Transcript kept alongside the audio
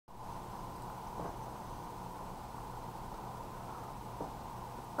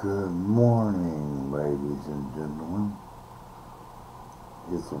Good morning, ladies and gentlemen.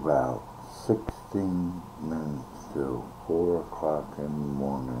 It's about 16 minutes till 4 o'clock in the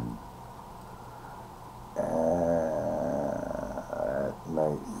morning. That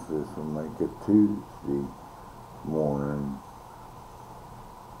makes this will make it Tuesday morning.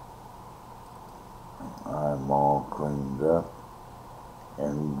 I'm all cleaned up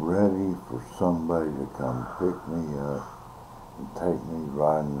and ready for somebody to come pick me up and take me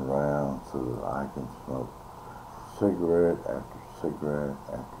riding around so that I can smoke cigarette after cigarette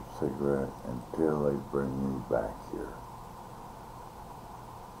after cigarette until they bring me back here.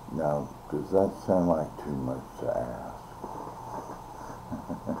 Now, does that sound like too much to ask?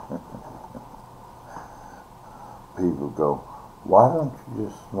 People go, why don't you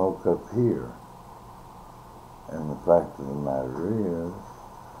just smoke up here? And the fact of the matter is,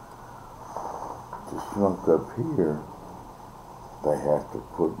 to smoke up here, they have to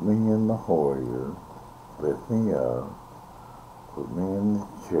put me in the Hoyer, lift me up, put me in the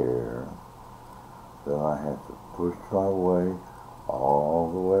chair, then I have to push my way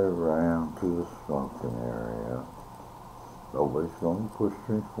all the way around to the smoking area. Nobody's going to push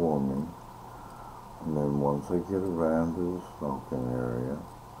me for me. And then once I get around to the smoking area,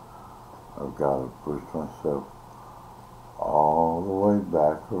 I've got to push myself all the way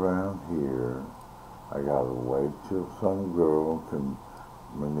back around here. I got to wait till some girl can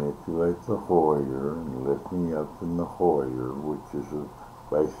manipulate the Hoyer and lift me up in the Hoyer, which is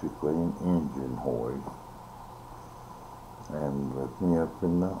basically an engine hoist, and lift me up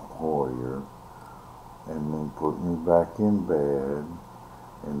in the Hoyer, and then put me back in bed.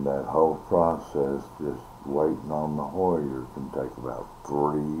 And that whole process, just waiting on the Hoyer, can take about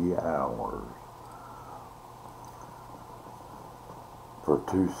 3 hours. For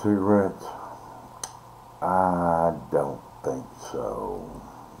 2 cigarettes? I don't think so.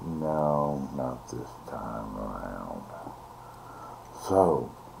 No, not this time around. So,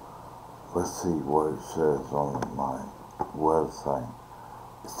 let's see what it says on my website.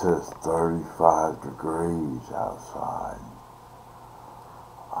 It says 35 degrees outside.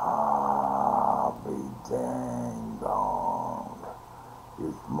 I'll be dang gone.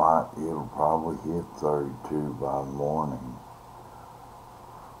 It'll probably hit 32 by the morning.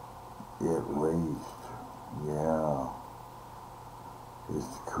 At least. Yeah,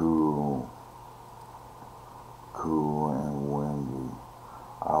 it's cool and windy.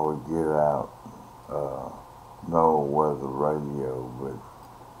 I would get out, no weather radio, but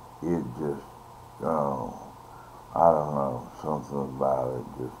it just, I don't know, something about it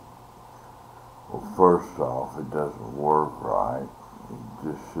just, well, first off, it doesn't work right. It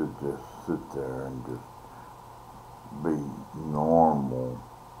just should just sit there and just be normal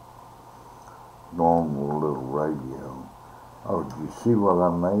little radio. Oh, did you see what I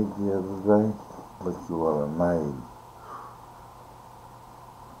made the other day? Look at what I made.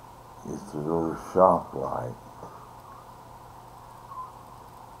 It's a little shop light.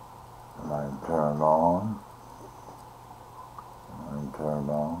 And I'm turned on.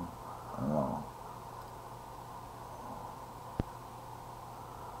 I know.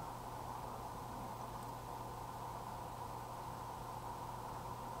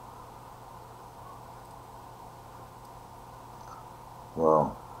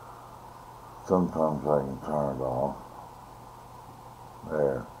 Well, sometimes I can turn it off.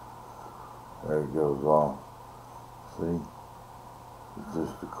 There it goes off. See? It's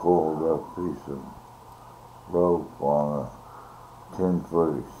just a coiled up piece of rope on a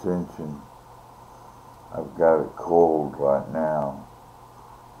 10-foot extension. I've got it coiled right now.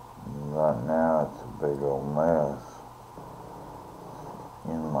 And right now it's a big old mess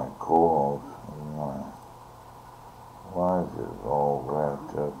in my coils. Why is it all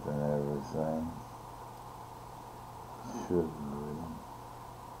wrapped up in everything? Shouldn't be.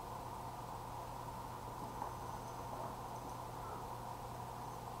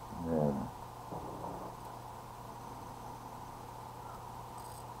 Yeah.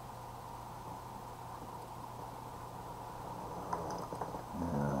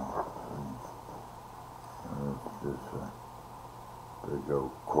 It's just a big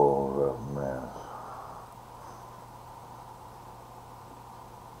old coiled up mess.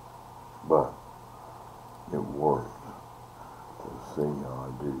 But it worked. So see how I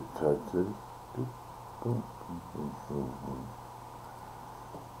do touch this?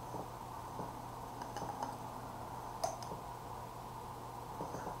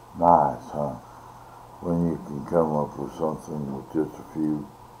 Nice, huh? When you can come up with something with just a few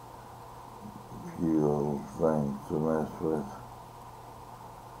little things to mess with.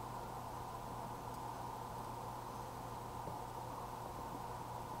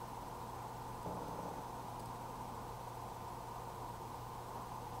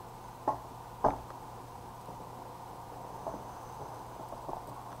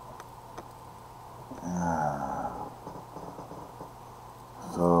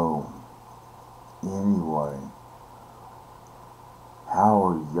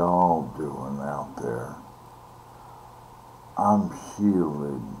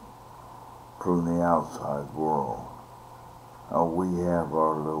 shielded from the outside world. We have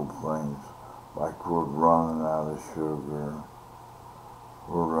our little things, like we're running out of sugar,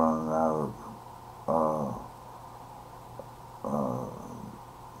 we're running out of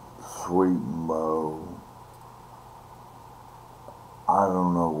sweet and low. I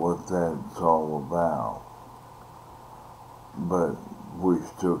don't know what that's all about, but we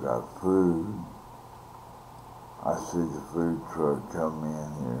still got food. I see the food truck come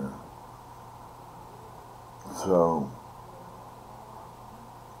in here. So,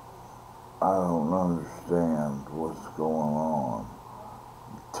 I don't understand what's going on.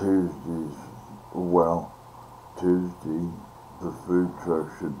 Tuesday, the food truck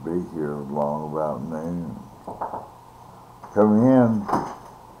should be here along about noon. Come in.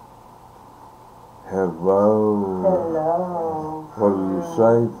 Hello. Hello. What do you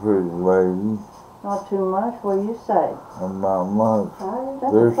say, pretty lady? Not too much. What do you say? Not much.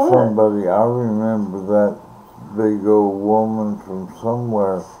 That's There's good. somebody, I remember that big old woman from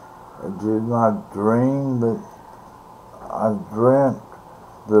somewhere. I did not dream that, I dreamt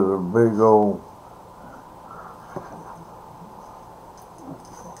that a big old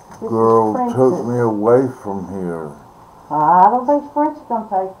girl took me away from here. I don't think Sprint's gonna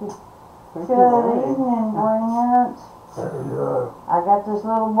take you. Good evening, Brent. I got this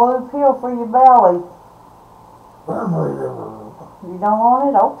little blue pill for your belly. You don't want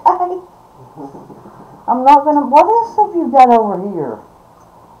it? Okay. I'm not gonna. What else have you got over here?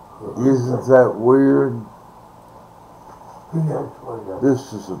 Isn't that weird?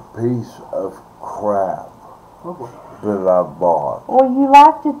 This is a piece of crap that I bought. Well, you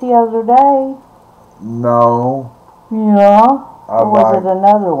liked it the other day. No. Yeah. Or was it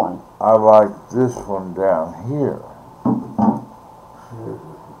another one? I like this one down here.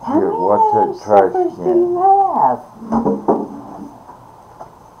 How Here, watch that trash slippers do can. you have?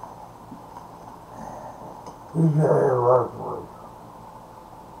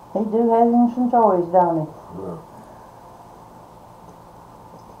 He do have him some toys, don't he?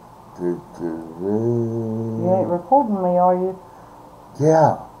 You ain't recording me, are you?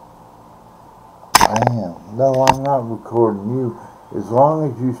 Yeah, I am. No, I'm not recording you. As long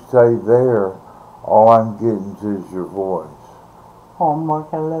as you stay there, all I'm getting is your voice. Oh,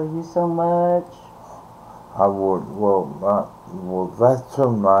 Mark, I love you so much. I would, well, that's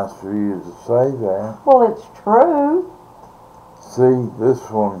so nice for you to say that. Well, it's true. See, this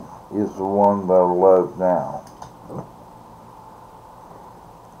one is the one that I love now.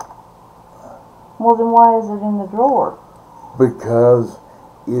 Well, then why is it in the drawer? Because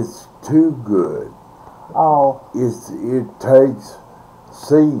it's too good. Oh. It takes,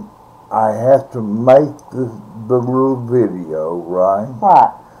 see, I have to make the little video, right?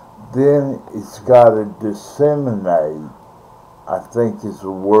 Right. Then it's got to disseminate, I think is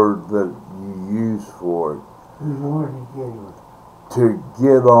the word that you use for it, to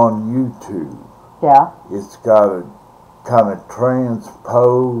get on YouTube. Yeah. It's got to kind of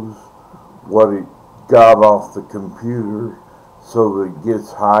transpose what it got off the computer so that it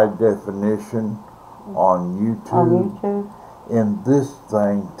gets high definition on YouTube. On YouTube? And this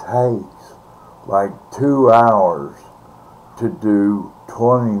thing takes like 2 hours to do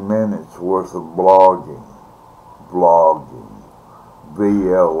 20 minutes worth of blogging.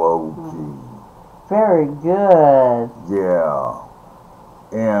 V-L-O-G. Very good. Yeah.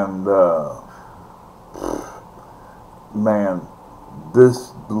 And, man,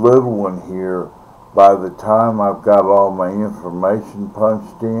 this little one here, by the time I've got all my information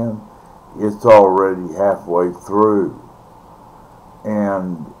punched in, it's already halfway through.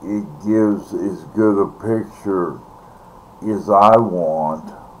 And it gives as good a picture as I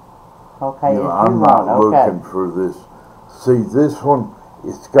want. Okay, I'm not looking for this. See, this one,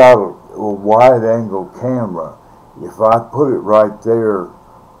 it's got a wide angle camera. If I put it right there,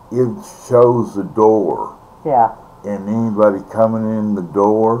 it shows the door. Yeah. And anybody coming in the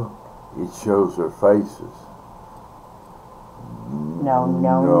door, it shows their faces. No.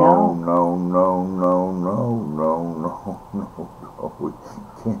 We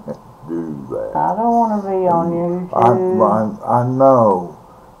can't do that. I don't want to be on YouTube. I know.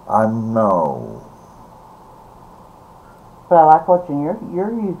 But I like watching your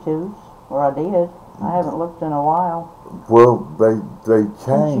YouTubes, or I did. I haven't looked in a while. Well, they change.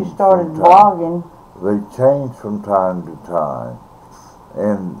 Since you started vlogging. They change from time to time.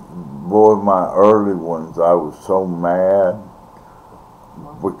 And boy, my early ones, I was so mad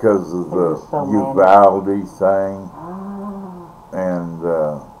because of the Uvalde thing. And,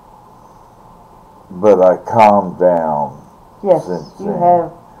 but I calmed down. Yes, since you then.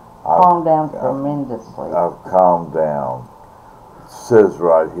 have calmed down tremendously. I've calmed down. says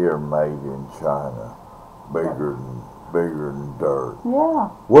right here, made in China, bigger than dirt.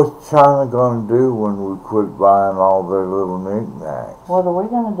 Yeah. What's China gonna do when we quit buying all their little knickknacks? What are we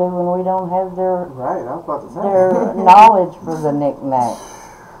gonna do when we don't have their Right, I was about to say. their knowledge for the knickknack?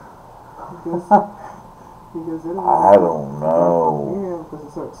 Because it'll I don't know. Yeah, because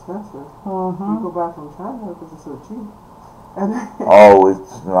it's so expensive. Mm-hmm. People buy from China because it's so cheap. And Oh,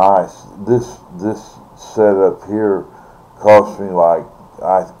 it's nice. This setup here cost me like,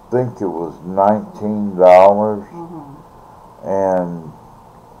 I think it was $19, and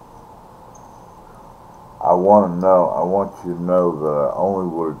I want you to know that I only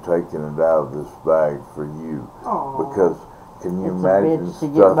would have taken it out of this bag for you, Aw. because can you It's a imagine bitch to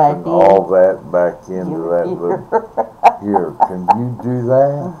get back stuffing in. all that back into that You- little, here, can you do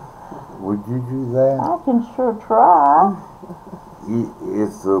that? Would you do that? I can sure try.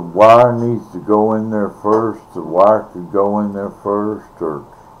 If the wire needs to go in there first, the wire could go in there first, or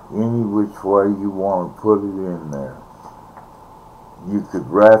any which way you want to put it in there. You could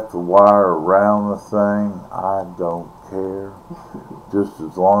wrap the wire around the thing, I don't care, just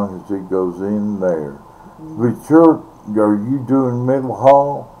as long as it goes in there. But are you doing middle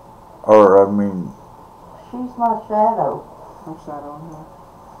hall? Or, I mean, She's my shadow. I'm shadowing her.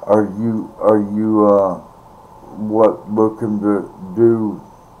 are you looking to do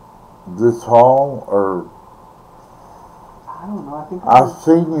this hall, or I don't know. I think I've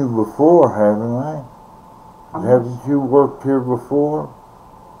seen you before, haven't I? I'm Haven't you worked here before?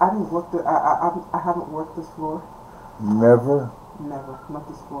 I didn't work the. I haven't worked this floor. Never? Never, not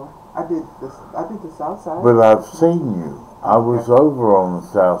this floor. I did this. I did the south side. But I've seen you. I was over on the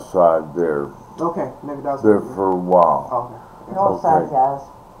south side there Okay, maybe that's for a while. Okay. North Okay. side, guys.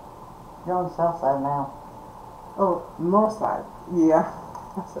 You're on the south side now. Oh, north side. Yeah.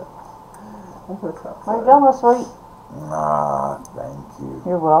 That's it. That's the south Way to side. go, my sweet. Nah, thank you.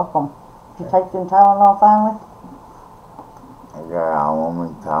 You're welcome. Did you take them Tylenol finally? I got 'em on my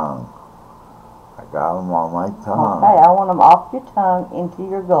tongue. I got 'em on my tongue. Okay, I want them off your tongue into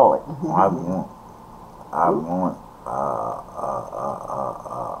your gullet. I want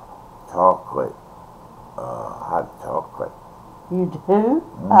chocolate, hot chocolate. You do?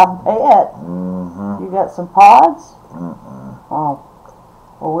 I bet. Mm-hmm. You got some pods? Mm-mm. Oh.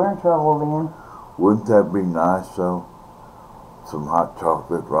 Well, we're in trouble then. Wouldn't that be nice though? Some hot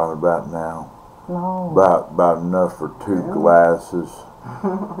chocolate right about now. No. About enough for 2 glasses.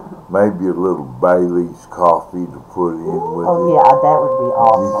 Maybe a little Bailey's coffee to put in with Oh, it. yeah, that would be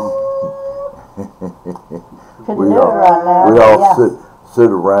awesome. Couldn't We do it all- right now. We all yeah.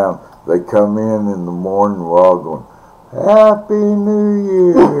 sit around. They come in the morning. We're all going, Happy New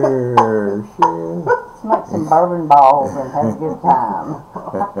Year. Shit. Let's make some bourbon balls and have a good time.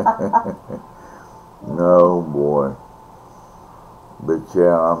 No, boy. But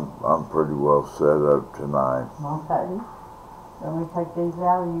yeah, I'm pretty well set up tonight. Okay. Let me take these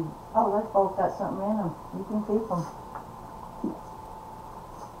out. Oh, they both got something in them. You can keep them.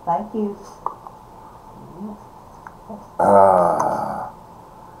 Thank you.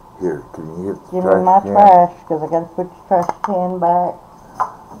 Here, can you hit the Give trash me my can? trash, because I got to put your trash can back.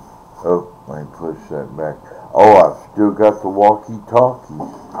 Oh, let me push that back. Oh, I've still got the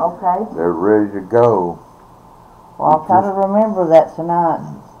walkie-talkies. Okay. They're ready to go. Well, I'll try to remember that tonight.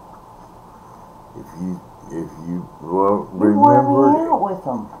 If you well, You wore me remember out with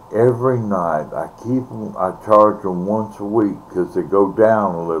them. every night. I charge them once a week because they go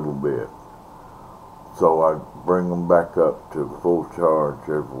down a little bit. So I bring them back up to full charge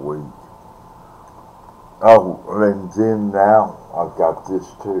every week. Oh, and then now I've got this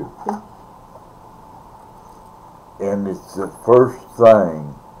too. And it's the first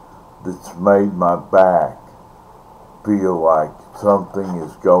thing that's made my back feel like something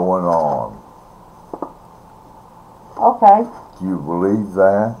is going on. Okay. Do you believe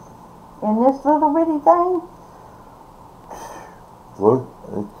that? In this little bitty thing? Look,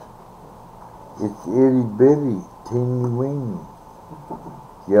 it's itty bitty, teeny weeny.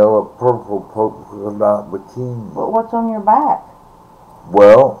 Yellow, purple polka dot bikini. But what's on your back?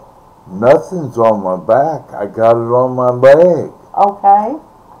 Well, nothing's on my back. I got it on my leg. Okay.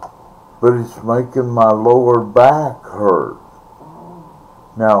 But it's making my lower back hurt.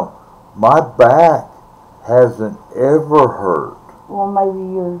 Now, my back hasn't ever hurt. Well, maybe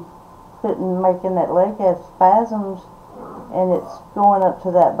you're making that leg have spasms and it's going up to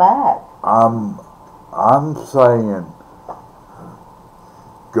that back. I'm saying,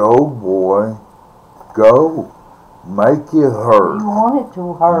 go boy, go. Make it hurt. You want it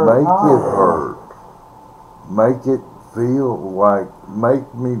to hurt, Make huh? it hurt. Make it feel like, make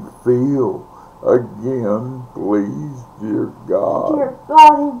me feel again, please, dear God. Dear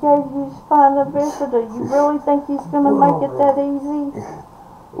God, he gave you spina bifida. You really think he's gonna make it that easy?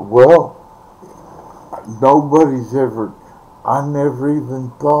 Well, nobody's ever, I never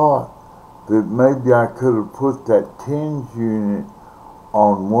even thought that maybe I could have put that TENS unit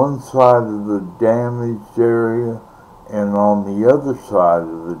on one side of the damaged area and on the other side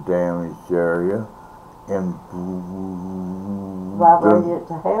of the damaged area and Vibrate it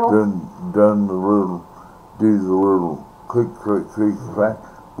to hell. done the little, do the little click, click, click, back.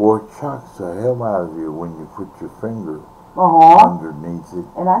 Boy, it shocks the hell out of you when you put your finger underneath it.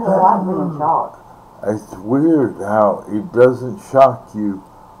 And I don't like being shocked. It's weird how it doesn't shock you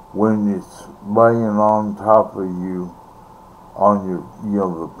when it's laying on top of you on your,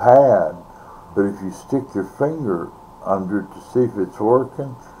 the pad, but if you stick your finger under it to see if it's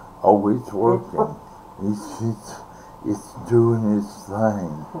working, oh, it's working. It's doing its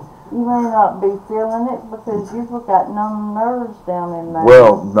thing. You may not be feeling it because you've got numb nerves down in there.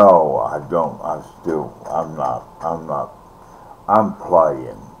 Well, no, I don't. I'm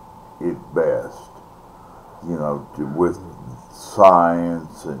playing it best, with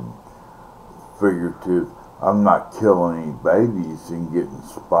science and figurative. I'm not killing any babies and getting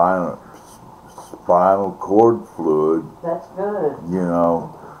spinal cord fluid. That's good.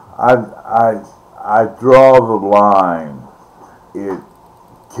 I draw the line at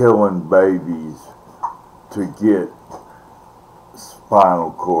killing babies to get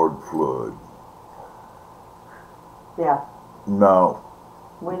spinal cord fluid. Yeah. No.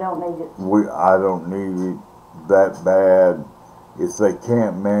 We don't need it. I don't need it that bad. If they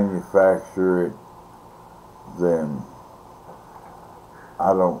can't manufacture it, then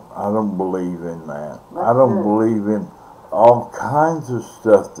I don't believe in that. I don't believe in all kinds of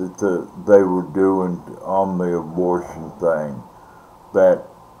stuff that they were doing on the abortion thing. That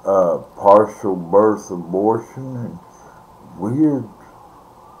partial birth abortion and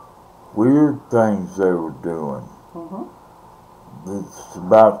weird things they were doing. Mm-hmm. It's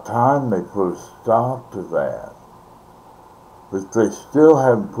about time they put a stop to that. But they still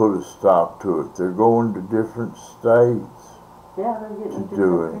haven't put a stop to it. They're going to different states. Yeah, they're getting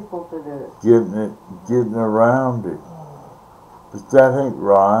different people to do it. Getting around it. But that ain't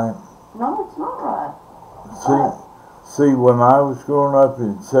right. No, it's not right. See, when I was growing up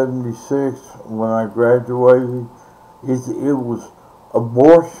in '76, when I graduated, it was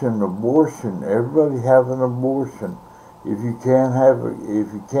abortion. Everybody have an abortion. If you can't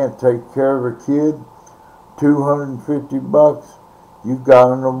take care of a kid, $250, you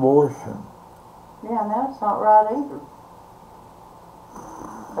got an abortion. Yeah, no, it's not right either.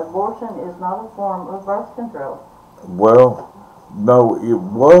 Abortion is not a form of birth control. Well, no, it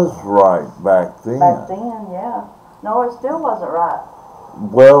was right back then. Back then, yeah. No, it still wasn't right.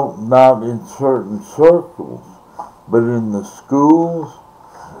 Well, not in certain circles, but in the schools,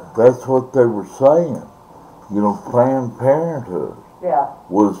 that's what they were saying. Planned Parenthood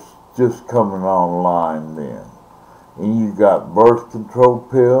was just coming online then. And you got birth control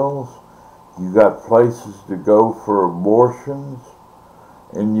pills, you got places to go for abortions,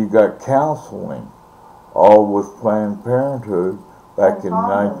 and you got counseling, all with Planned Parenthood back in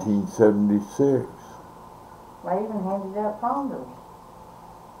 1976. They even handed out condoms.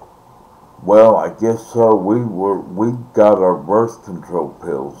 Well, I guess so. We got our birth control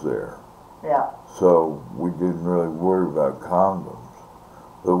pills there. Yeah. So we didn't really worry about condoms.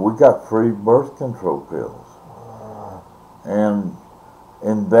 But we got free birth control pills. And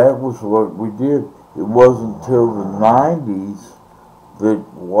that was what we did. It wasn't until the 90s that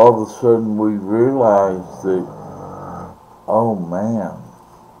all of a sudden we realized that, oh man,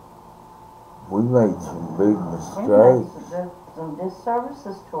 we made some big mistakes. We made some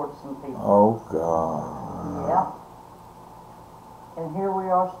disservices towards some people. Oh God. Yeah. And here we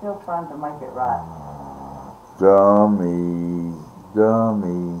are still trying to make it right. Dummy,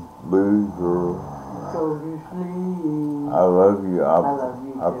 loser. Go to sleep. I love you. I love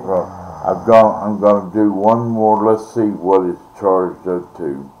you too. I'm gonna do one more. Let's see what it's charged up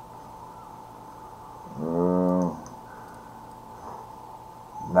to.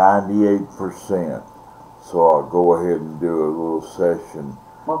 98%. So I'll go ahead and do a little session.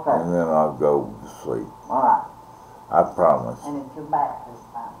 Okay. And then I'll go to sleep. All right. I promise. And it's your back this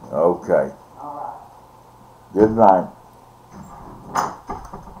time. Okay. All right. Good night.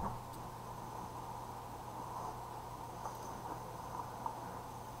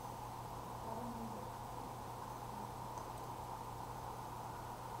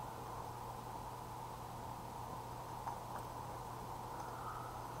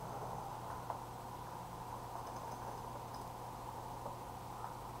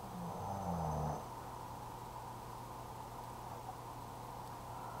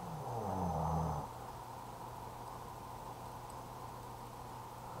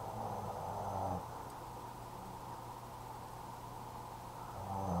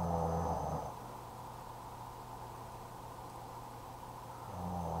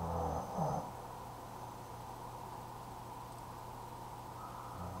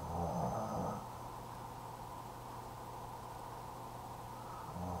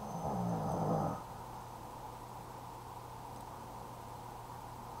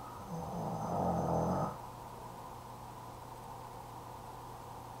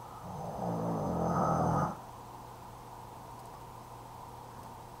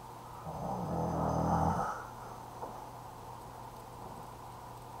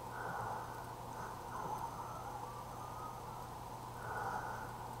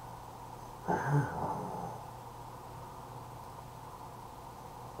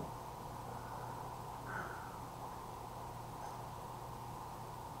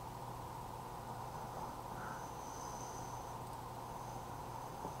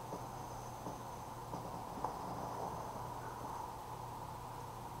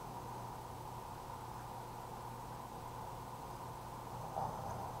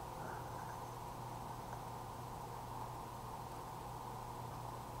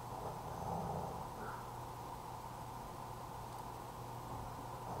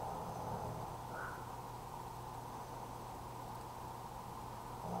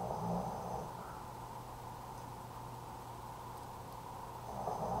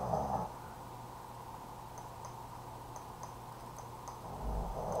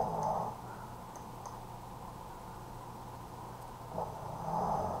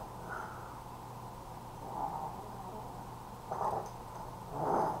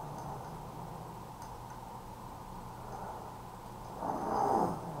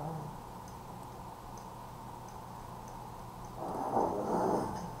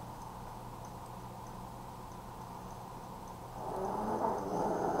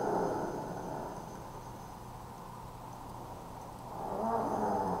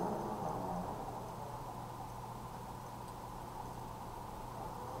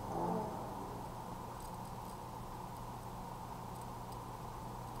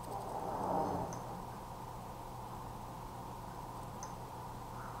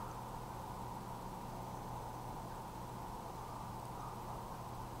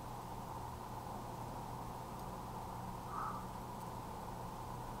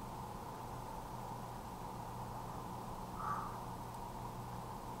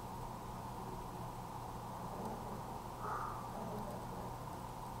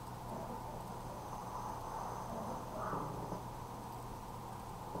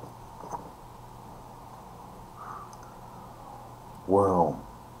 Well,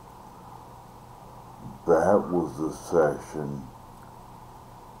 that was the session.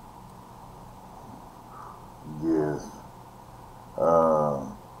 Yes.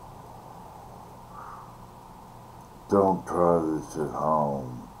 Don't try this at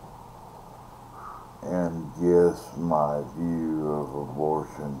home. And yes, my view of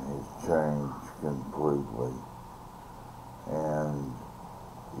abortion has changed completely. And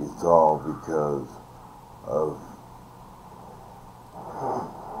it's all because of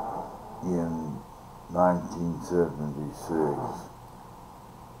in 1976,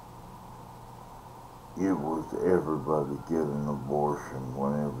 it was everybody get an abortion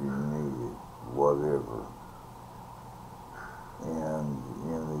whenever you need it, whatever. And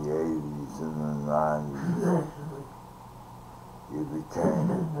in the 80s and the 90s, it became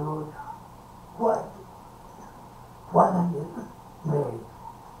What? Why not get married?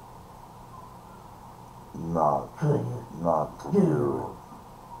 not to do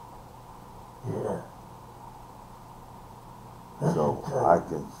Yeah. it. So I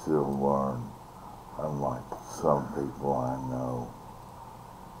can still learn, unlike some people I know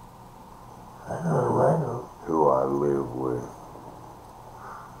I know. who I live with.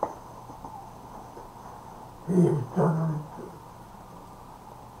 He is totally true.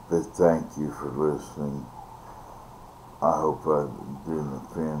 But thank you for listening. I hope I didn't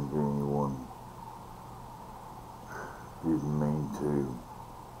offend anyone. Didn't mean to.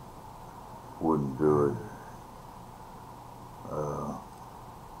 Wouldn't do it.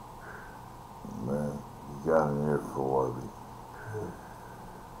 Man, you got an earful of it.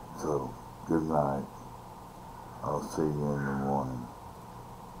 So, good night. I'll see you in the morning.